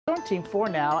Storm Team 4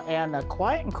 now, and a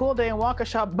quiet and cool day in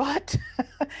Waukesha, but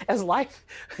as life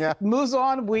moves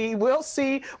on, we will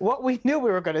see what we knew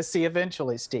we were going to see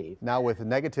eventually, Steve. Now with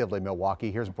negatively Milwaukee,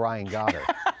 here's Brian Goddard.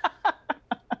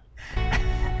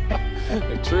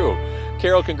 True.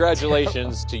 Carol,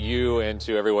 congratulations to you and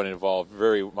to everyone involved.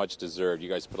 Very much deserved. You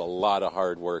guys put a lot of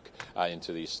hard work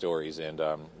into these stories, and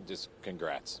just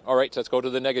congrats. All right, let's go to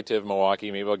the negative,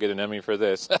 Milwaukee. Maybe I'll get an Emmy for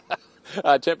this.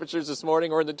 Temperatures this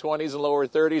morning were in the 20s and lower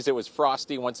 30s. It was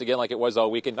frosty once again like it was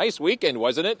all weekend. Nice weekend,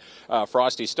 wasn't it?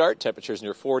 Frosty start. Temperatures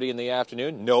near 40 in the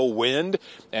afternoon. No wind.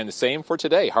 And the same for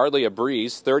today. Hardly a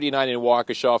breeze. 39 in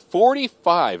Waukesha,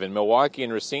 45 in Milwaukee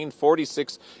and Racine,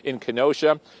 46 in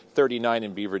Kenosha, 39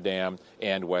 in Beaver Dam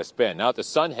and West Bend. Now that the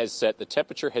sun has set, the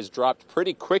temperature has dropped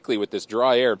pretty quickly with this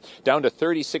dry air, down to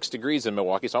 36 degrees in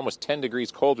Milwaukee. It's almost 10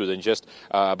 degrees colder than just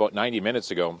about 90 minutes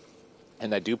ago.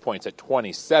 And that dew point's at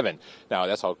 27. Now,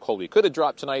 that's how cold we could have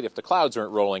dropped tonight if the clouds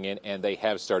weren't rolling in, and they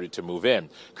have started to move in.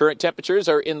 Current temperatures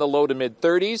are in the low to mid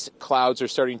 30s. Clouds are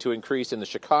starting to increase in the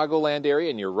Chicagoland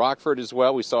area and near Rockford as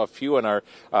well. We saw a few on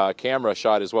our camera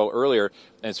shot as well earlier,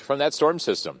 and it's from that storm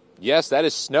system. Yes, that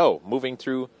is snow moving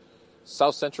through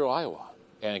south central Iowa.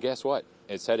 And guess what?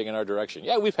 It's heading in our direction.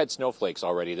 Yeah, we've had snowflakes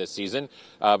already this season,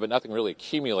 but nothing really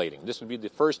accumulating. This would be the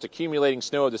first accumulating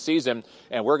snow of the season,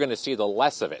 and we're going to see the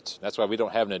less of it. That's why we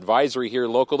don't have an advisory here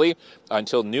locally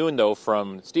until noon, though,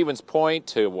 from Stevens Point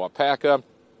to Wapaka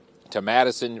to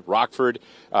Madison, Rockford,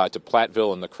 to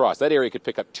Platteville and La Crosse. That area could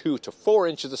pick up 2 to 4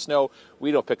 inches of snow.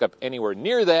 We don't pick up anywhere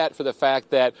near that for the fact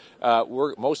that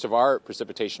most of our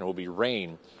precipitation will be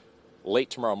rain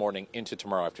late tomorrow morning into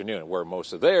tomorrow afternoon, where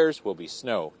most of theirs will be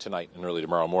snow tonight and early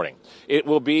tomorrow morning. It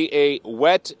will be a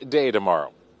wet day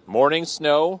tomorrow. Morning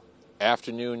snow,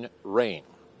 afternoon rain.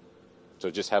 So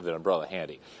just have the umbrella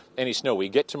handy. Any snow we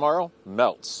get tomorrow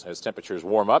melts as temperatures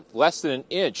warm up. Less than an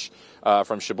inch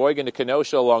from Sheboygan to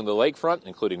Kenosha along the lakefront,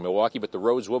 including Milwaukee, but the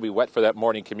roads will be wet for that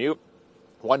morning commute.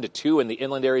 1 to 2 in the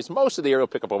inland areas. Most of the area will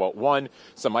pick up about 1.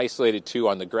 Some isolated 2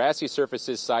 on the grassy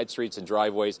surfaces, side streets, and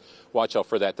driveways. Watch out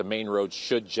for that. The main roads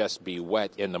should just be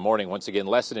wet in the morning. Once again,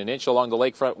 less than an inch along the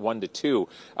lakefront, 1 to 2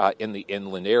 in the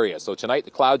inland area. So tonight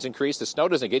the clouds increase. The snow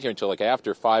doesn't get here until like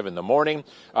after 5 in the morning.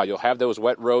 You'll have those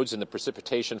wet roads and the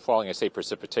precipitation falling. I say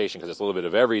precipitation because it's a little bit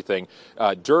of everything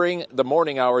during the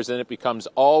morning hours, and it becomes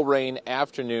all rain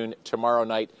afternoon tomorrow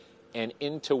night and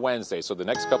into Wednesday. So the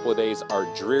next couple of days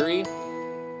are dreary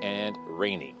and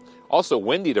rainy. Also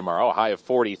windy tomorrow, a high of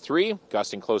 43,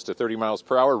 gusting close to 30 miles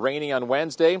per hour. Rainy on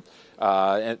Wednesday,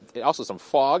 and also some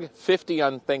fog. 50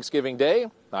 on Thanksgiving Day,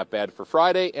 not bad for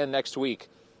Friday, and next week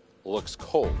looks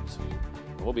cold.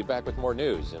 We'll be back with more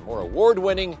news and more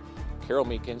award-winning Carol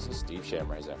Meekins and Steve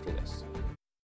Shamrise after this.